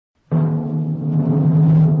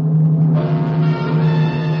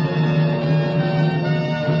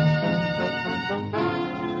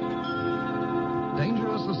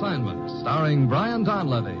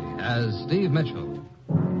Donlevy as Steve Mitchell.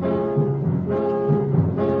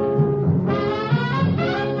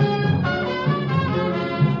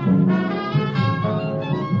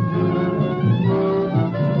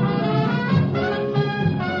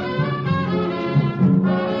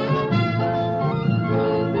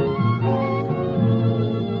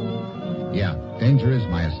 Danger is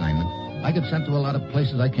my assignment. I get sent to a lot of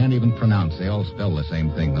places I can't even pronounce. They all spell the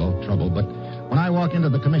same thing, though, trouble. But when I walk into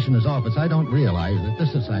the commissioner's office, I don't realize that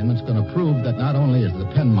this assignment's going to prove that not only is the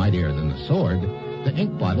pen mightier than the sword, the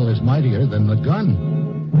ink bottle is mightier than the gun.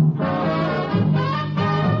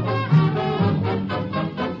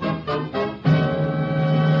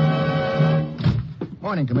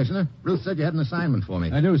 Morning, Commissioner. Ruth said you had an assignment for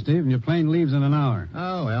me. I do, Steve, and your plane leaves in an hour.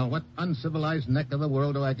 Oh, well, what uncivilized neck of the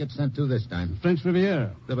world do I get sent to this time? French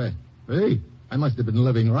Riviera. Hey, I must have been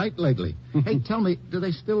living right lately. Hey, tell me, do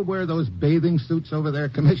they still wear those bathing suits over there,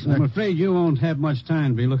 Commissioner? I'm afraid you won't have much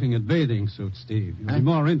time to be looking at bathing suits, Steve. You'll be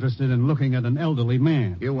more interested in looking at an elderly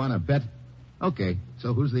man. You want to bet? Okay,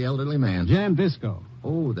 so who's the elderly man? Jan Bisco.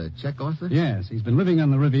 Oh, the Czech author? Yes, he's been living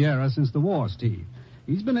on the Riviera since the war, Steve.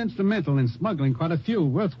 He's been instrumental in smuggling quite a few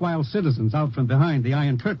worthwhile citizens out from behind the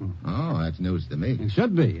Iron Curtain. Oh, that's news to me. It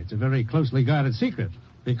should be. It's a very closely guarded secret.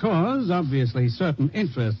 Because, obviously, certain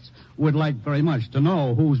interests would like very much to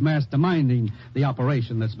know who's masterminding the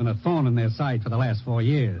operation that's been a thorn in their side for the last 4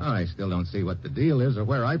 years. Oh, I still don't see what the deal is or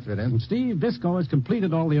where I fit in. And Steve Bisco has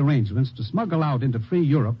completed all the arrangements to smuggle out into free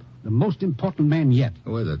Europe the most important man yet.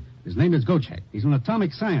 Who is it? His name is Gocek. He's an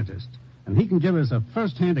atomic scientist. And he can give us a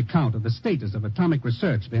first-hand account of the status of atomic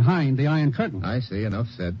research behind the Iron Curtain. I see. Enough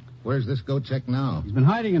said. Where's this Gocek now? He's been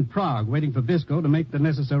hiding in Prague, waiting for Bisco to make the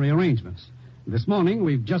necessary arrangements. This morning,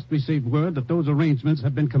 we've just received word that those arrangements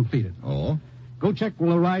have been completed. Oh? Gocek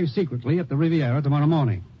will arrive secretly at the Riviera tomorrow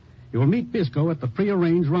morning. He will meet Bisco at the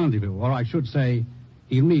prearranged rendezvous, or I should say,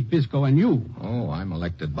 he'll meet Bisco and you. Oh, I'm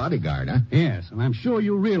elected bodyguard, huh? Yes, and I'm sure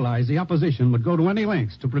you realize the opposition would go to any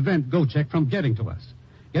lengths to prevent Gocek from getting to us.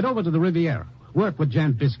 Get over to the Riviera, work with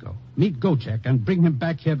Jan Bisco, meet Gocek, and bring him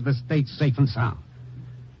back here to the States safe and sound.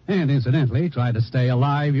 And, incidentally, try to stay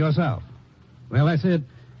alive yourself. Well, that's it.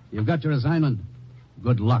 You've got your assignment.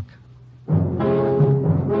 Good luck.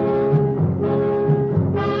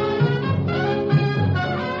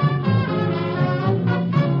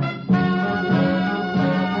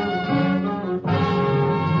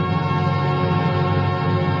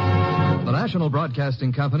 National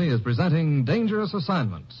Broadcasting Company is presenting Dangerous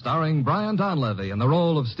Assignment, starring Brian Donlevy in the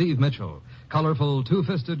role of Steve Mitchell, colorful,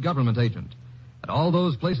 two-fisted government agent. At all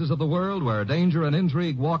those places of the world where danger and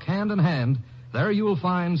intrigue walk hand in hand, there you will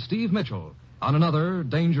find Steve Mitchell on another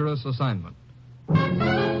Dangerous Assignment.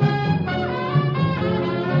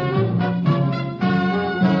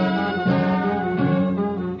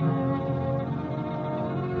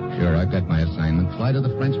 Sure, I've got my assignment. Fly to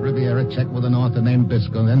the French Riviera, check with an author named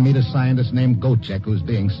Bisco, then meet a scientist named Gocek who's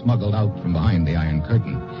being smuggled out from behind the Iron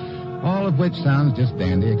Curtain. All of which sounds just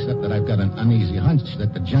dandy, except that I've got an uneasy hunch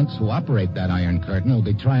that the gents who operate that Iron Curtain will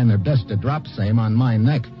be trying their best to drop same on my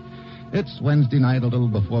neck. It's Wednesday night, a little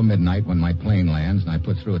before midnight, when my plane lands, and I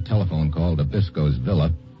put through a telephone call to Bisco's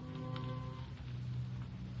villa.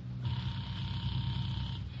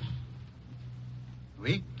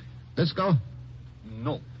 Oui? Bisco?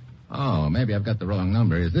 No. Oh, maybe I've got the wrong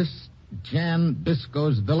number. Is this Jan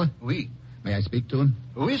Bisco's villa? Oui. May I speak to him?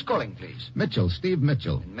 Who is calling, please? Mitchell, Steve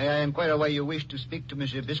Mitchell. And may I inquire why you wish to speak to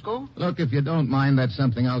Monsieur Bisco? Look, if you don't mind, that's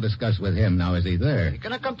something I'll discuss with him. Now, is he there? He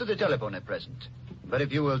cannot come to the telephone at present. But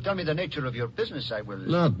if you will tell me the nature of your business, I will...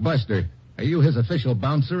 Look, Buster, are you his official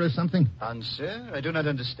bouncer or something? Answer? I do not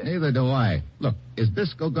understand. Neither do I. Look, is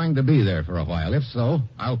Bisco going to be there for a while? If so,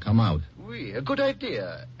 I'll come out. Oui, a good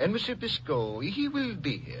idea. And Monsieur Bisco, he will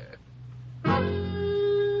be here.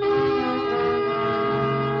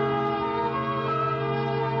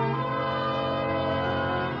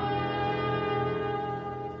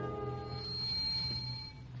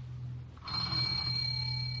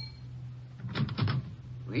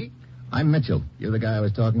 Oui? I'm Mitchell. You're the guy I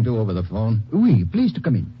was talking to over the phone? Oui, please to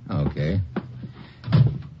come in. Okay.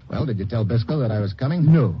 Well, did you tell Bisco that I was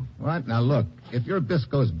coming? No. What? Now, look, if you're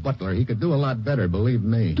Bisco's butler, he could do a lot better, believe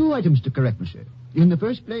me. 2 items to correct, monsieur. In the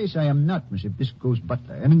first place, I am not Monsieur Bisco's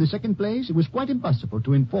butler. And in the second place, it was quite impossible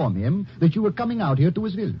to inform him that you were coming out here to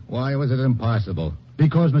his villa. Why was it impossible?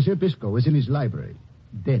 Because Monsieur Bisco is in his library.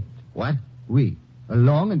 Dead. What? Oui. A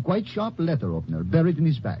long and quite sharp letter opener buried in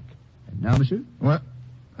his back. And now, monsieur? What?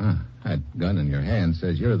 That gun in your hand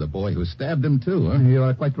says you're the boy who stabbed him, too, huh? You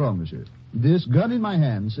are quite wrong, monsieur. This gun in my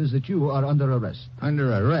hand says that you are under arrest.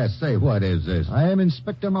 Under arrest? Say, what is this? I am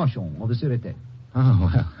Inspector Marchand of the Sûreté. Oh,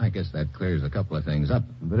 well, I guess that clears a couple of things up.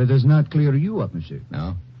 But it does not clear you up, monsieur.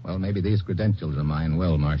 No? Well, maybe these credentials of mine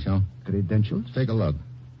will, Marshal. Credentials? Take a look.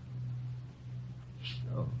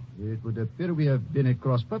 So, it would appear we have been at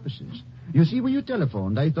cross purposes. You see, when you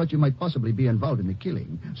telephoned, I thought you might possibly be involved in the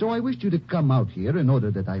killing. So I wished you to come out here in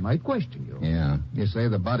order that I might question you. Yeah. You say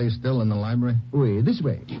the body's still in the library? Oui, this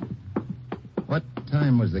way. What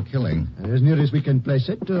time was the killing? As near as we can place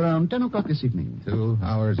it, around 10 o'clock this evening. 2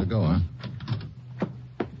 hours ago, huh?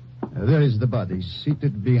 There is the body,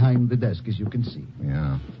 seated behind the desk, as you can see.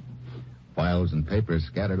 Yeah. Files and papers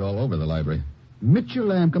scattered all over the library.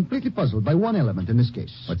 Mitchell, I am completely puzzled by one element in this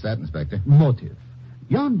case. What's that, Inspector? Motive.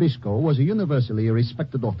 Jan Bisco was a universally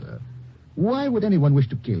respected author. Why would anyone wish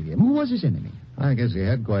to kill him? Who was his enemy? I guess he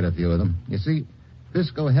had quite a few of them. You see,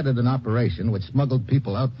 Bisco headed an operation which smuggled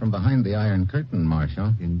people out from behind the Iron Curtain,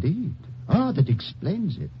 Marshal. Indeed. Ah, that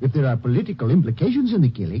explains it. If there are political implications in the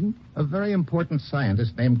killing... A very important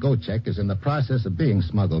scientist named Gocek is in the process of being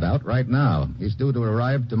smuggled out right now. He's due to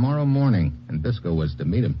arrive tomorrow morning, and Bisco was to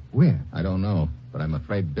meet him. Where? I don't know, but I'm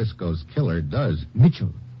afraid Bisco's killer does.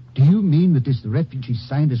 Mitchell, do you mean that this refugee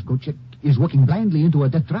scientist Gocek is walking blindly into a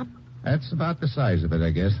death trap? That's about the size of it,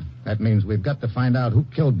 I guess. That means we've got to find out who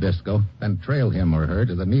killed Bisco, then trail him or her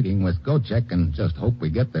to the meeting with Gocek and just hope we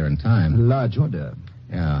get there in time. Large order.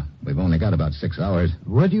 Yeah, we've only got about 6 hours.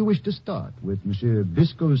 Where do you wish to start? With Monsieur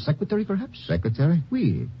Bisco's secretary, perhaps? Secretary?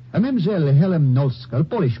 Oui. A Mademoiselle Helen Nolska, a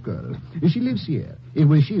Polish girl. She lives here. It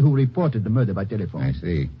was she who reported the murder by telephone. I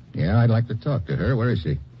see. Yeah, I'd like to talk to her. Where is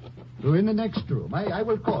she? In the next room. I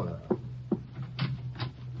will call her.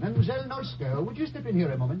 Mademoiselle Nolska, would you step in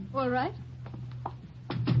here a moment? All right.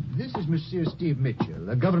 This is Monsieur Steve Mitchell,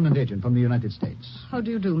 a government agent from the United States. How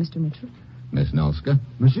do you do, Mr. Mitchell? Miss Nolska?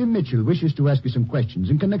 Monsieur Mitchell wishes to ask you some questions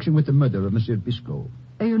in connection with the murder of Monsieur Bisco.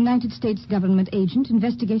 A United States government agent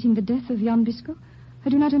investigating the death of Jan Bisco? I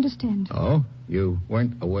do not understand. Oh? You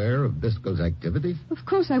weren't aware of Bisco's activities? Of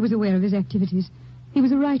course I was aware of his activities. He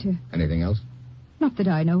was a writer. Anything else? Not that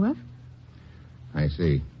I know of. I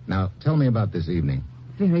see. Now, tell me about this evening.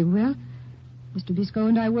 Very well. Mr. Bisco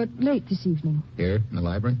and I worked late this evening. Here, in the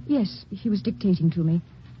library? Yes, he was dictating to me.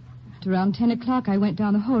 At around 10 o'clock, I went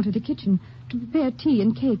down the hall to the kitchen to prepare tea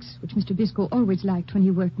and cakes, which Mr. Bisco always liked when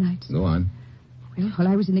he worked nights. Go on. Well, while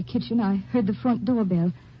I was in the kitchen, I heard the front door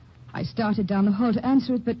bell. I started down the hall to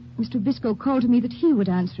answer it, but Mr. Bisco called to me that he would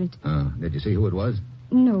answer it. Did you see who it was?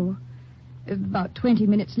 No. About 20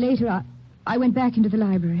 minutes later, I went back into the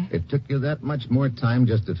library. It took you that much more time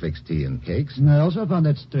just to fix tea and cakes? I also found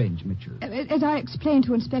that strange, Mitchell. As I explained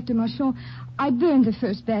to Inspector Marchand, I burned the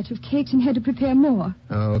first batch of cakes and had to prepare more.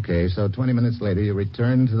 Okay, so 20 minutes later you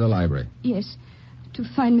returned to the library. Yes, to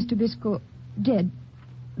find Mr. Bisco dead.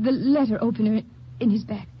 The letter opener in his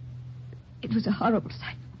back. It was a horrible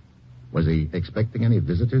sight. Was he expecting any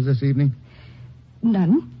visitors this evening?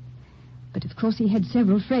 None. But of course he had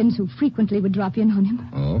several friends who frequently would drop in on him.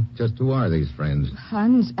 Oh, just who are these friends?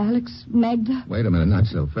 Hans, Alex, Magda. Wait a minute, not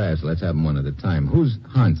so fast. Let's have them one at a time. Who's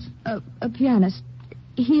Hans? A pianist.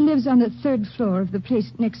 He lives on the 3rd floor of the place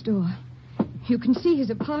next door. You can see his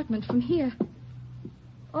apartment from here.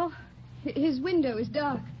 Oh, his window is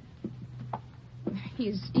dark. He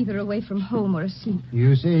is either away from home or asleep.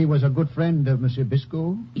 You say he was a good friend of Monsieur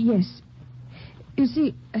Bisco? Yes. You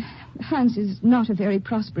see, Hans is not a very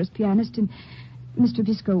prosperous pianist, and Mr.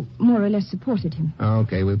 Bisco more or less supported him.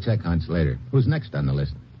 Okay, we'll check Hans later. Who's next on the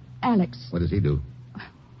list? Alex. What does he do?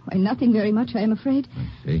 Why, nothing very much, I am afraid.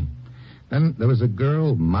 I see. Then there was a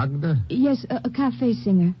girl, Magda? Yes, a cafe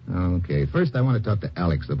singer. Okay, first I want to talk to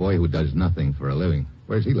Alex, the boy who does nothing for a living.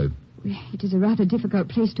 Where's he live? It is a rather difficult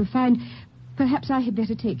place to find. Perhaps I had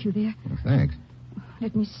better take you there. Well, thanks.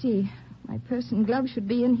 Let me see. My purse and gloves should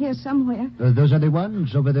be in here somewhere. Those are the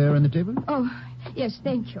ones over there on the table? Oh, yes,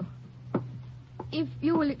 thank you. If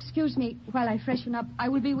you will excuse me while I freshen up, I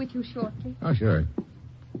will be with you shortly. Oh, sure.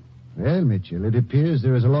 Well, Mitchell, it appears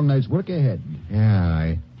there is a long night's work ahead.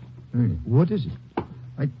 Yeah, What is it?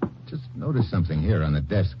 I just noticed something here on the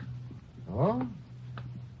desk. Oh?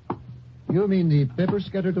 You mean the pepper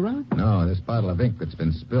scattered around? No, this bottle of ink that's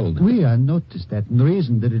been spilled. I noticed that. And the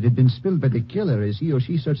reason that it had been spilled by the killer is he or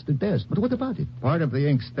she searched the desk. But what about it? Part of the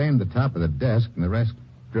ink stained the top of the desk, and the rest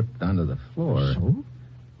dripped onto the floor. So?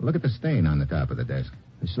 Look at the stain on the top of the desk.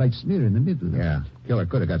 A slight smear in the middle. Yeah, killer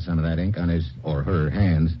could have got some of that ink on his or her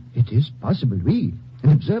hands. It is possible,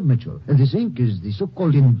 And observe, Mitchell, this ink is the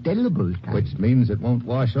so-called indelible kind. Which means it won't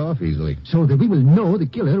wash off easily. So that we will know the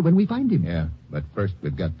killer when we find him. Yeah, but first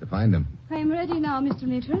we've got to find him. I am ready now, Mr.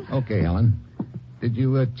 Mitchell. Okay, Helen. Did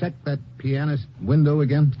you check that pianist window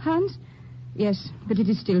again? Hans? Yes, but it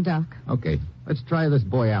is still dark. Okay. Let's try this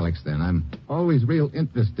boy Alex, then. I'm always real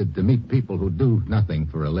interested to meet people who do nothing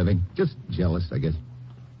for a living. Just jealous, I guess.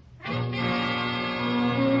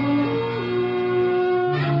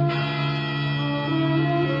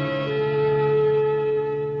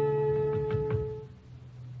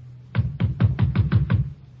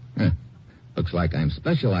 Looks like I'm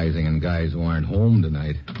specializing in guys who aren't home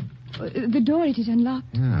tonight. The door, it is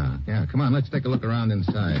unlocked. Yeah. Come on, let's take a look around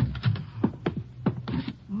inside.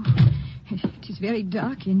 It is very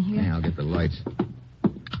dark in here. Yeah, I'll get the lights.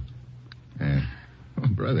 Oh,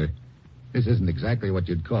 brother, this isn't exactly what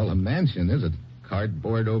you'd call a mansion, is it?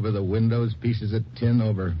 Cardboard over the windows, pieces of tin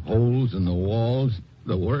over holes in the walls,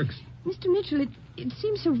 the works. Mr. Mitchell, it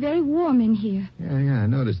seems so very warm in here. Yeah, I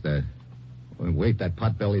noticed that. Well, wait, that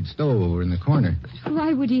pot-bellied stove over in the corner.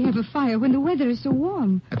 Why would he have a fire when the weather is so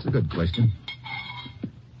warm? That's a good question.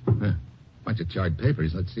 Bunch of charred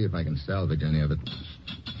papers. Let's see if I can salvage any of it.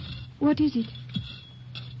 What is it?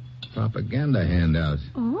 Propaganda handouts.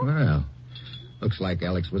 Oh? Well, looks like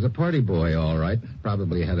Alex was a party boy, all right.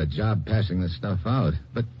 Probably had a job passing this stuff out.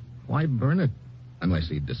 But why burn it? Unless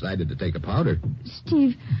he decided to take a powder.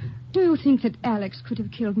 Steve, do you think that Alex could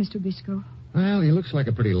have killed Mr. Biscoe? Well, he looks like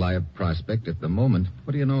a pretty live prospect at the moment.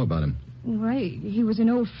 What do you know about him? Why, he was an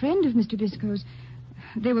old friend of Mr. Biscoe's.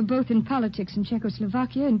 They were both in politics in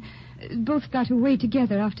Czechoslovakia and both got away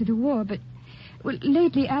together after the war. But, well,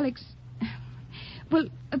 lately Alex... Well,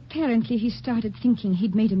 apparently he started thinking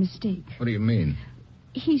he'd made a mistake. What do you mean?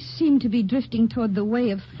 He seemed to be drifting toward the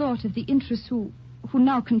way of thought of the interests who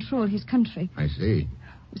now control his country. I see.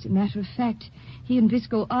 As a matter of fact, he and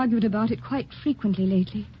Biscoe argued about it quite frequently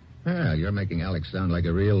lately. Well, you're making Alex sound like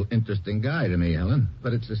a real interesting guy to me, Helen.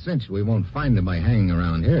 But it's a cinch we won't find him by hanging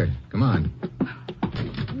around here. Come on.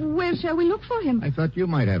 Where shall we look for him? I thought you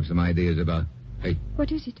might have some ideas about... Hey.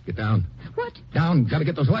 What is it? Get down. What? Down. Gotta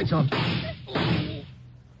get those lights off.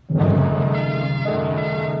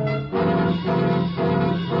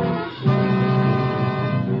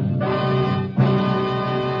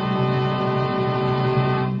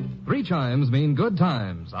 Three chimes mean good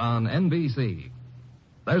times on NBC.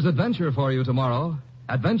 There's adventure for you tomorrow.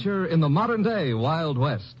 Adventure in the modern-day Wild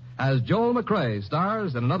West, as Joel McCrea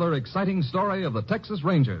stars in another exciting story of the Texas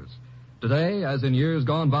Rangers. Today, as in years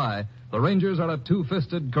gone by, the Rangers are a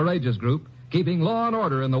two-fisted, courageous group keeping law and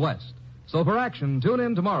order in the West. So for action, tune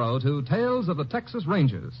in tomorrow to Tales of the Texas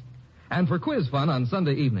Rangers. And for quiz fun on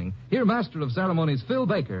Sunday evening, hear Master of Ceremonies Phil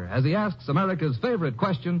Baker as he asks America's favorite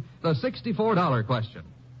question, the $64 question.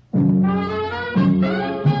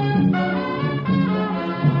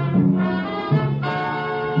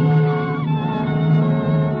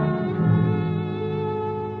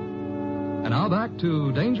 And now back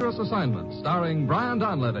to Dangerous Assignment, starring Brian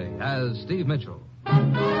Donlevy as Steve Mitchell.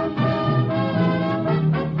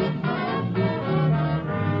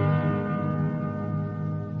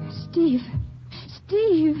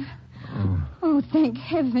 Steve. Oh, thank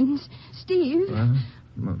heavens. Steve.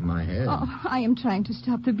 My head. Oh, I am trying to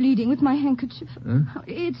stop the bleeding with my handkerchief. Huh?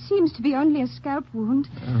 It seems to be only a scalp wound.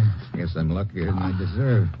 Guess I'm luckier than I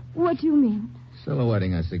deserve. What do you mean?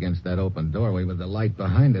 Silhouetting us against that open doorway with the light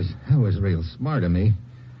behind us. That was real smart of me.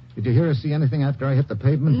 Did you hear or see anything after I hit the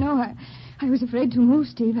pavement? No, I was afraid to move,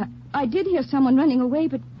 Steve. I did hear someone running away,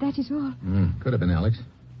 but that is all. Could have been Alex.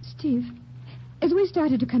 Steve, as we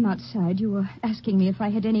started to come outside, you were asking me if I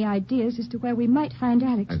had any ideas as to where we might find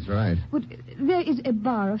Alex. That's right. Well, there is a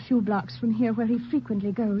bar a few blocks from here where he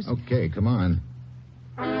frequently goes. Okay, come on.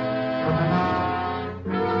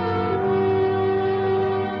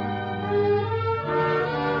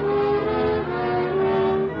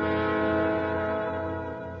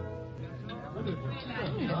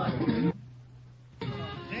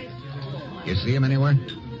 You see him anywhere?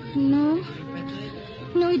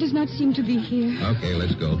 No, he does not seem to be here. Okay,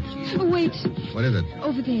 let's go. Oh, wait. What is it?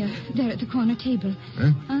 Over there at the corner table.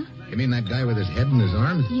 Huh? You mean that guy with his head in his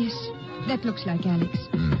arms? Yes, that looks like Alex.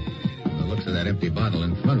 From the looks of that empty bottle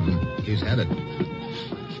in front of him, he's had it.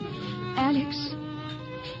 Alex.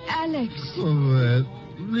 Oh,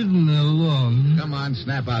 leave me alone. Come on,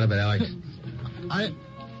 snap out of it, Alex. I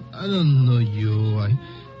don't know you.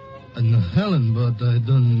 I know Helen, but I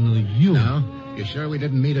don't know you. No? You sure we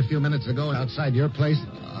didn't meet a few minutes ago outside your place?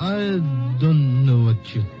 I don't know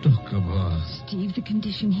what you talk about. Steve, the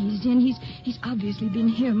condition he's in, he's obviously been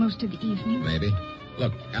here most of the evening. Maybe.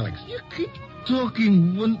 Look, Alex. You keep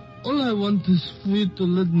talking when all I want is for you to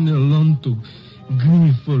let me alone to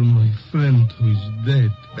grieve for my friend who's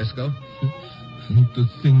dead. Biscoe? And to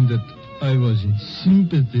think that I was in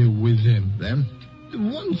sympathy with him. Them? The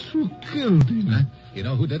ones who killed him. Huh? You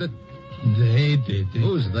know who did it? They did it.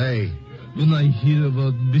 Who's they? When I hear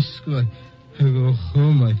about Biscoe, I go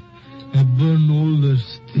home. I burn all their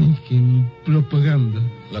stinking propaganda.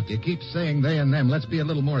 Look, you keep saying they and them. Let's be a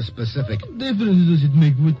little more specific. What difference does it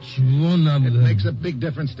make which one of It them? makes a big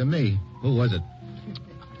difference to me. Who was it?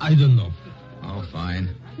 I don't know. Oh, fine.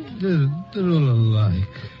 They're all alike.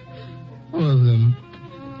 All of them.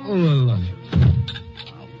 All alike.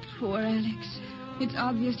 Poor Alex. It's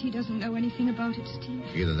obvious he doesn't know anything about it, Steve.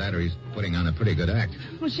 Either that or he's putting on a pretty good act.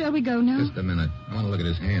 Well, shall we go now? Just a minute. I want to look at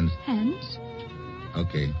his hands. Hands?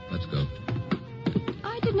 Okay, let's go.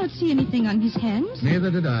 I did not see anything on his hands.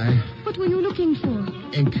 Neither did I. What were you looking for?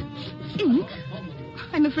 Ink. Ink?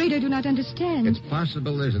 I'm afraid I do not understand. It's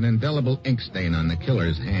possible there's an indelible ink stain on the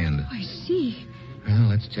killer's hand. Oh, I see. Well,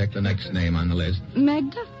 let's check the next name on the list.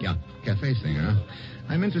 Magda? Yeah, cafe singer. Huh?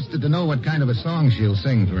 I'm interested to know what kind of a song she'll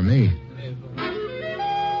sing for me.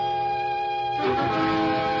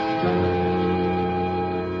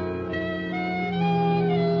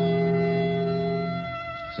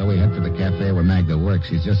 So we head for the cafe where Magda works.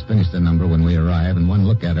 She's just finished the number when we arrive, and one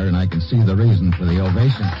look at her, and I can see the reason for the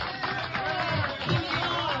ovation.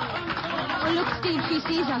 Oh, look, Steve, she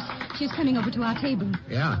sees us. She's coming over to our table.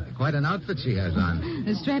 Yeah, quite an outfit she has on.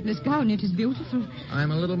 The strapless gown, it is beautiful. I'm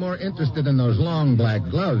a little more interested in those long black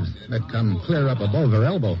gloves that come clear up above her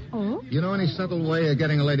elbow. Oh? You know any subtle way of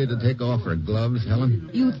getting a lady to take off her gloves, Helen?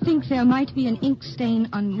 You think there might be an ink stain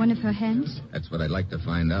on one of her hands? That's what I'd like to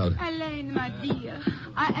find out. Elaine, my dear,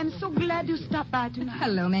 I am so glad you stopped by tonight.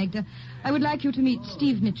 Hello, Magda. I would like you to meet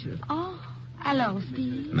Steve Mitchell. Oh, hello,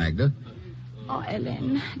 Steve. Magda? Oh,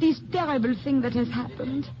 Ellen, this terrible thing that has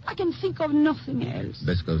happened. I can think of nothing else.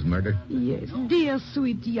 Bisco's murder? Yes, dear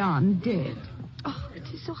sweet Jan dead. Oh, it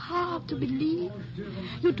is so hard to believe.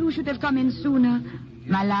 You two should have come in sooner.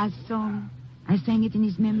 My last song. I sang it in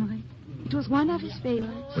his memory. It was one of his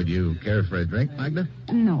favorites. Would you care for a drink, Magda?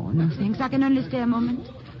 No, thanks. I can only stay a moment.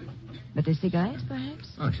 But a cigarette,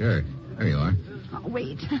 perhaps? Oh, sure. There you are. Oh,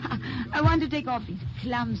 wait. I want to take off these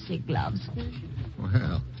clumsy gloves.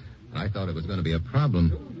 Well, I thought it was going to be a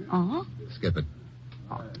problem. Oh? Skip it.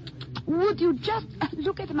 Would you just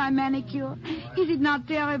look at my manicure? Is it not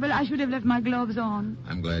terrible? I should have left my gloves on.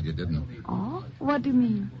 I'm glad you didn't. Oh? What do you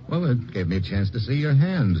mean? Well, it gave me a chance to see your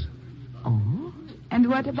hands. Oh? And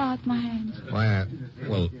what about my hands? Why,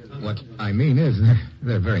 well, what I mean is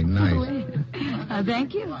they're very nice. Well,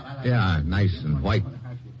 thank you. Yeah, nice and white.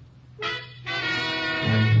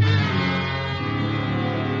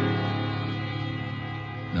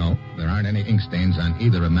 No, there aren't any ink stains on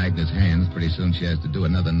either of Magda's hands. Pretty soon she has to do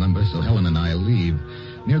another number, so Helen and I leave.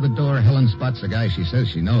 Near the door, Helen spots a guy she says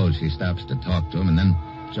she knows. She stops to talk to him and then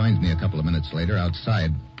joins me a couple of minutes later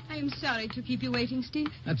outside. I am sorry to keep you waiting, Steve.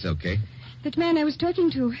 That's okay. That man I was talking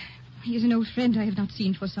to, he is an old friend I have not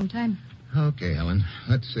seen for some time. Okay, Helen.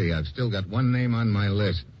 Let's see. I've still got one name on my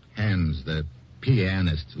list. Hans, the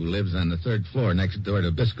pianist who lives on the third floor next door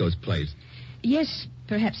to Bisco's place. Yes,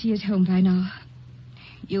 perhaps he is home by now.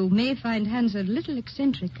 You may find Hans a little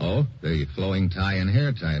eccentric. Oh, the flowing tie and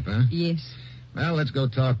hair type, huh? Yes. Well, let's go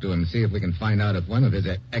talk to him and see if we can find out if one of his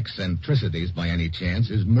eccentricities, by any chance,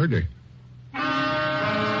 is murder.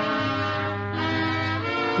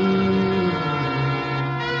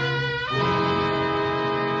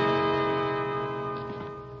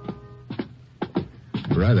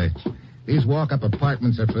 Brother, these walk-up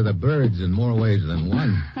apartments are for the birds in more ways than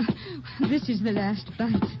one. This is the last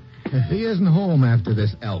bite. He isn't home after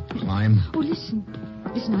this Alp climb. Oh, listen.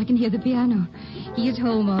 Listen, I can hear the piano. He is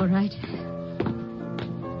home, all right.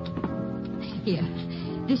 Here.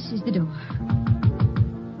 This is the door.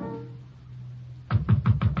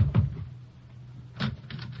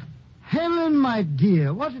 Helen, my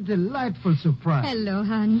dear, what a delightful surprise. Hello,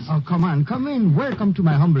 Hans. Oh, come on, come in. Welcome to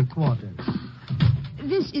my humble quarters.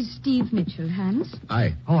 This is Steve Mitchell, Hans.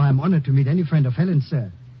 Hi. Oh, I'm honored to meet any friend of Helen's,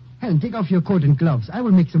 sir. Helen, take off your coat and gloves. I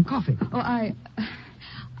will make some coffee. Oh,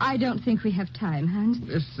 I don't think we have time, Hans.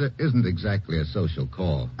 This isn't exactly a social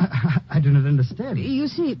call. I do not understand. You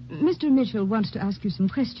see, Mr. Mitchell wants to ask you some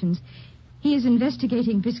questions. He is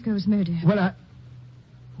investigating Bisco's murder. Well,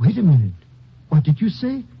 Wait a minute. What did you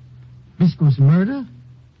say? Bisco's murder?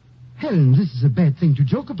 Helen, this is a bad thing to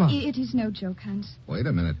joke about. It is no joke, Hans. Wait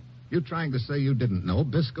a minute. You trying to say you didn't know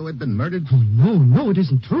Bisco had been murdered? Oh, no, it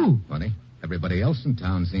isn't true. Funny. Everybody else in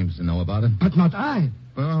town seems to know about it. But not I.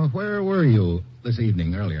 Well, where were you this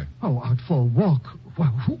evening earlier? Oh, out for a walk.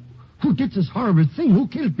 Well, who did this horrible thing? Who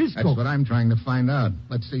killed Bisco? That's what I'm trying to find out.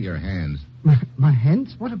 Let's see your hands. My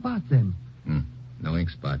hands? What about them? No ink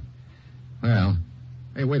spot. Well,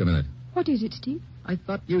 hey, wait a minute. What is it, Steve? I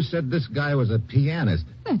thought you said this guy was a pianist.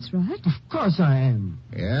 That's right. Of course I am.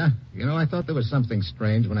 Yeah? You know, I thought there was something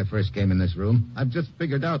strange when I first came in this room. I've just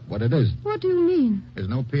figured out what it is. What do you mean? There's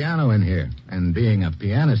no piano in here. And being a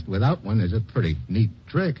pianist without one is a pretty neat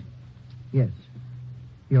trick. Yes.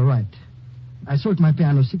 You're right. I sold my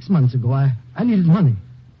piano 6 months ago. I needed money.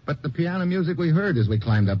 But the piano music we heard as we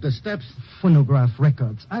climbed up the steps. Phonograph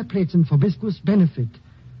records. I played them for Bisco's benefit.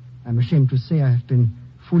 I'm ashamed to say I have been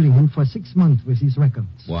fooling him for 6 months with these records.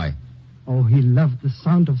 Why? Oh, he loved the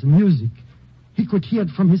sound of the music. He could hear it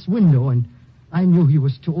from his window, and I knew he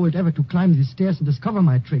was too old ever to climb the stairs and discover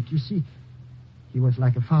my trick. You see, he was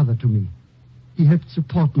like a father to me. He helped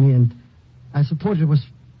support me, and I suppose it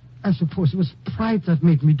was pride that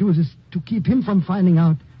made me do this, to keep him from finding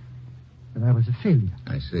out that I was a failure.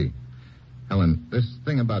 I see. Helen, this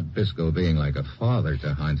thing about Bisco being like a father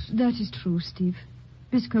to Hans. That is true, Steve.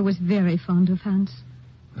 Bisco was very fond of Hans.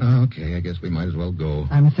 Okay, I guess we might as well go.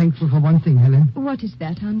 I'm thankful for one thing, Helen. What is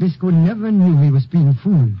that, Hans? Bisco never knew he was being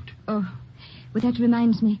fooled. Oh, well, that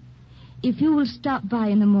reminds me. If you will stop by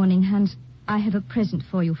in the morning, Hans, I have a present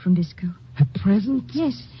for you from Bisco. A present?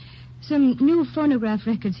 Yes. Some new phonograph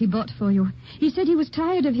records he bought for you. He said he was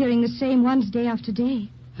tired of hearing the same ones day after day.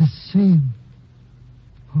 The same.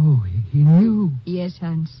 Oh, he knew. Yes,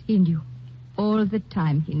 Hans, he knew. All the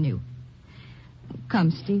time he knew.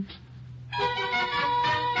 Come, Steve.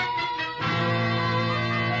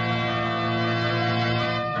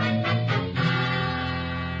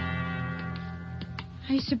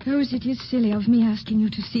 I suppose it is silly of me asking you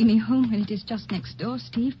to see me home when it is just next door,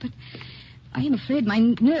 Steve, but I am afraid my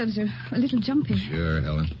nerves are a little jumpy. Sure,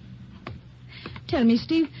 Helen. Tell me,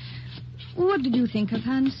 Steve, what did you think of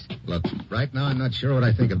Hans? Look, right now I'm not sure what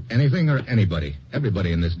I think of anything or anybody.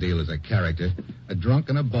 Everybody in this deal is a character. A drunk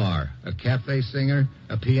in a bar, a cafe singer,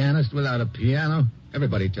 a pianist without a piano.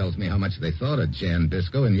 Everybody tells me how much they thought of Jan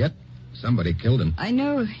Bisco, and yet somebody killed him. I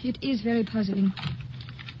know. It is very puzzling.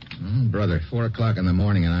 Oh, brother, 4 o'clock in the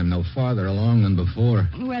morning, and I'm no farther along than before.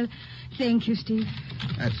 Well, thank you, Steve.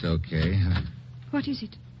 That's okay. What is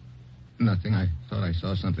it? Nothing. I thought I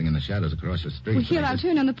saw something in the shadows across the street. Well, here, I'll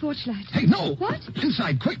turn on the porch light. Hey, no! What?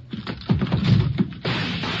 Inside, quick!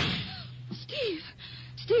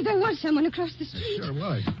 Steve, there was someone across the street. There sure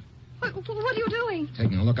was. What are you doing?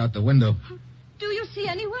 Taking a look out the window. Do you see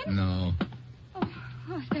anyone? No.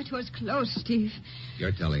 Oh, that was close, Steve.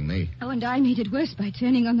 You're telling me. Oh, and I made it worse by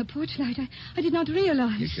turning on the porch light. I did not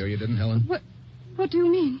realize. You sure you didn't, Helen? What do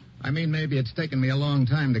you mean? I mean, maybe it's taken me a long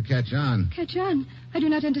time to catch on. Catch on? I do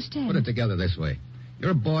not understand. Put it together this way.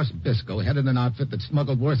 Your boss, Bisco, headed an outfit that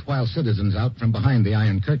smuggled worthwhile citizens out from behind the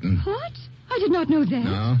Iron Curtain. What? I did not know that.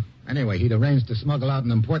 No. Anyway, he'd arranged to smuggle out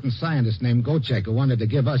an important scientist named Gocek who wanted to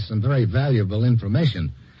give us some very valuable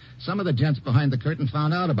information. Some of the gents behind the curtain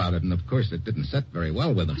found out about it, and of course it didn't set very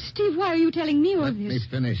well with them. Steve, why are you telling me all Let this? me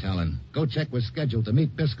finish, Helen. Gocek was scheduled to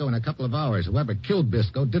meet Bisco in a couple of hours. Whoever killed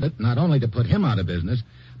Bisco did it not only to put him out of business,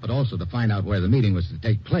 but also to find out where the meeting was to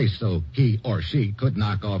take place so he or she could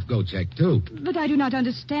knock off Gocek, too. But I do not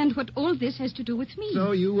understand what all this has to do with me.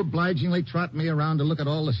 So you obligingly trot me around to look at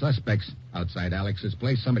all the suspects. Outside Alex's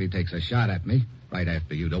place, somebody takes a shot at me. Right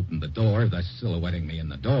after you'd opened the door, thus silhouetting me in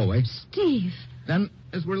the doorway. Steve. Then,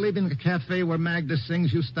 as we're leaving the cafe where Magda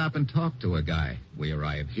sings, you stop and talk to a guy. We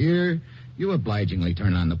arrive here. You obligingly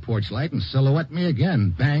turn on the porch light and silhouette me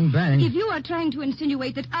again. Bang, bang. If you are trying to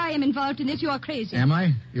insinuate that I am involved in this, you are crazy. Am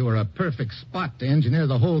I? You were a perfect spot to engineer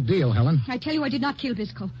the whole deal, Helen. I tell you I did not kill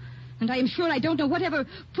Bisco. And I am sure I don't know whatever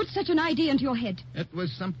put such an idea into your head. It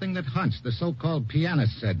was something that Hunch, the so-called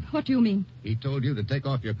pianist, said. What do you mean? He told you to take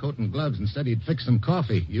off your coat and gloves and said he'd fix some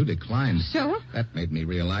coffee. You declined. So? That made me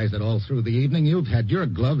realize that all through the evening you've had your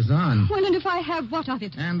gloves on. Well, and if I have, what of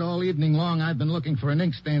it? And all evening long I've been looking for an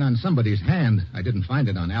ink stain on somebody's hand. I didn't find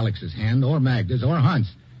it on Alex's hand or Magda's or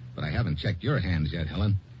Hunt's. But I haven't checked your hands yet,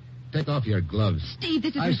 Helen. Take off your gloves. Steve,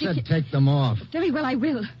 this is I ridiculous. said take them off. Very well, I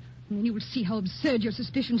will. And then you will see how absurd your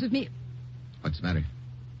suspicions of me... What's the matter?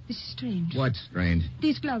 This is strange. What's strange?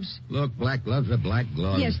 These gloves. Look, black gloves are black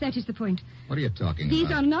gloves. Yes, that is the point. What are you talking These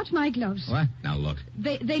about? are not my gloves. What? Now, look.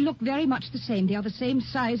 They look very much the same. They are the same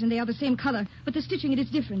size and they are the same color. But the stitching, it is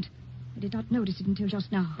different. I did not notice it until just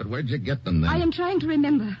now. But where'd you get them, then? I am trying to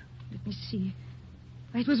remember. Let me see.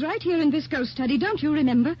 It was right here in Bisco's study. Don't you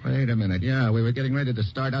remember? Wait a minute. Yeah, we were getting ready to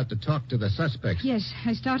start out to talk to the suspects. Yes,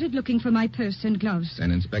 I started looking for my purse and gloves.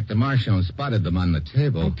 Then Inspector Marchand spotted them on the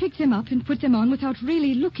table. I picked them up and put them on without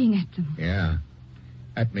really looking at them. Yeah.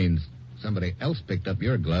 That means somebody else picked up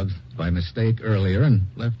your gloves by mistake earlier and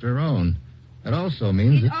left her own. That also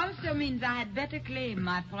means... It also means I had better claim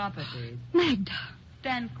my property. Magda.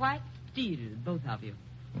 Stand quite still, both of you.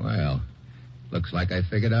 Well, Looks like I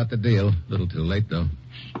figured out the deal. A little too late, though.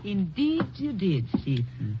 Indeed you did,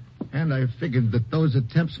 Stephen. And I figured that those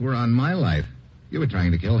attempts were on my life. You were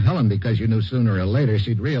trying to kill Helen because you knew sooner or later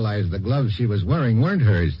she'd realize the gloves she was wearing weren't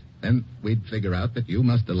hers. Then we'd figure out that you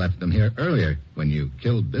must have left them here earlier when you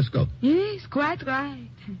killed Bisco. Yes, quite right.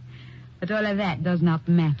 But all of that does not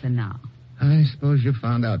matter now. I suppose you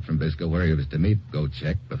found out from Bisco where he was to meet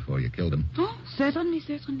Gochek before you killed him. Oh, certainly.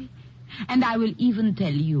 And I will even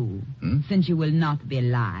tell you, since you will not be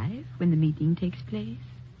alive when the meeting takes place.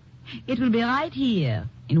 It will be right here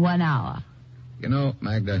in 1 hour. You know,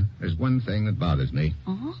 Magda, there's one thing that bothers me.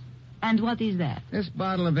 Uh-huh. And what is that? This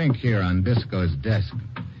bottle of ink here on Bisco's desk.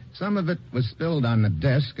 Some of it was spilled on the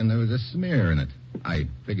desk, and there was a smear in it. I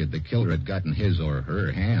figured the killer had gotten his or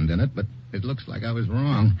her hand in it, but it looks like I was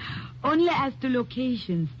wrong. Only as to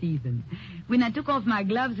location, Stephen. When I took off my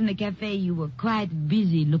gloves in the cafe, you were quite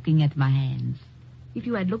busy looking at my hands. If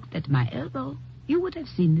you had looked at my elbow, you would have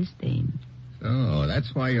seen the stain. So,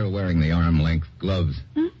 that's why you're wearing the arm-length gloves.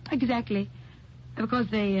 Exactly. Of course,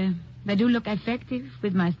 they do look effective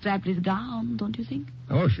with my strapless gown, don't you think?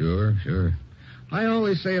 Oh, sure. I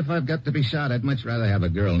always say if I've got to be shot, I'd much rather have a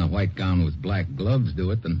girl in a white gown with black gloves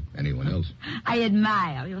do it than anyone else. I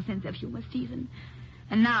admire your sense of humor, Stephen.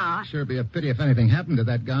 And now... Sure be a pity if anything happened to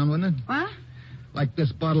that gown, wouldn't it? What? Like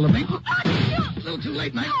this bottle of ink. A little too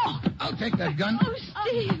late, Mike. I'll take that gun. Oh,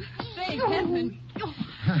 Steve. Thank heaven.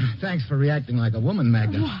 Thanks for reacting like a woman,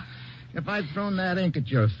 Magda. If I'd thrown that ink at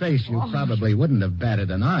your face, you probably wouldn't have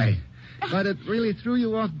batted an eye. But it really threw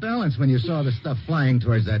you off balance when you saw the stuff flying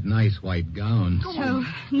towards that nice white gown. So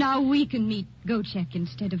now we can meet Gochek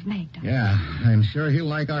instead of Magda. Yeah, I'm sure he'll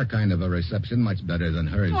like our kind of a reception much better than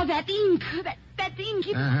hers. Oh, that ink. That ink.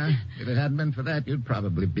 If it hadn't been for that, you'd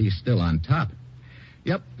probably be still on top.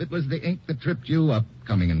 Yep, it was the ink that tripped you up,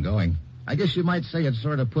 coming and going. I guess you might say it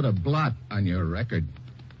sort of put a blot on your record.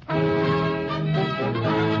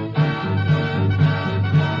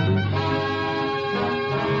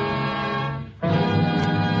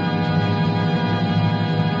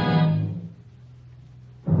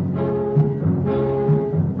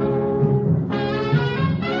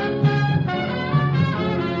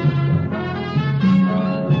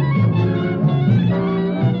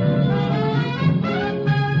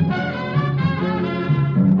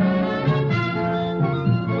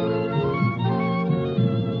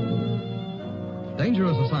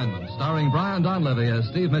 Dangerous Assignment, starring Brian Donlevy as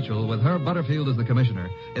Steve Mitchell with Herb Butterfield as the commissioner,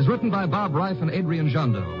 is written by Bob Reif and Adrian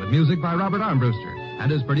Jondo, with music by Robert Armbruster,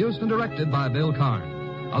 and is produced and directed by Bill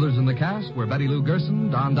Karn. Others in the cast were Betty Lou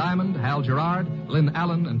Gerson, Don Diamond, Hal Gerard, Lynn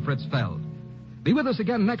Allen, and Fritz Feld. Be with us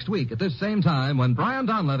again next week at this same time when Brian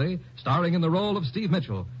Donlevy, starring in the role of Steve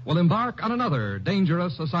Mitchell, will embark on another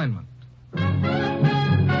Dangerous Assignment.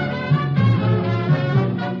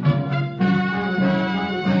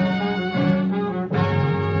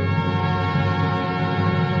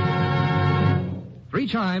 Three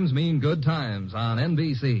chimes mean good times on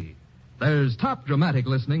NBC. There's top dramatic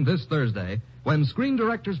listening this Thursday when Screen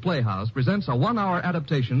Directors Playhouse presents a 1-hour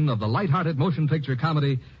adaptation of the lighthearted motion picture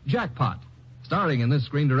comedy Jackpot. Starring in this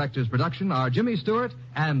Screen Directors production are Jimmy Stewart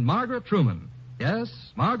and Margaret Truman. Yes,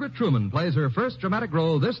 Margaret Truman plays her first dramatic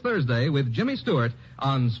role this Thursday with Jimmy Stewart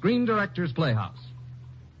on Screen Directors Playhouse.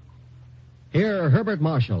 Hear Herbert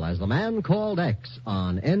Marshall as the Man Called X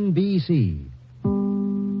on NBC.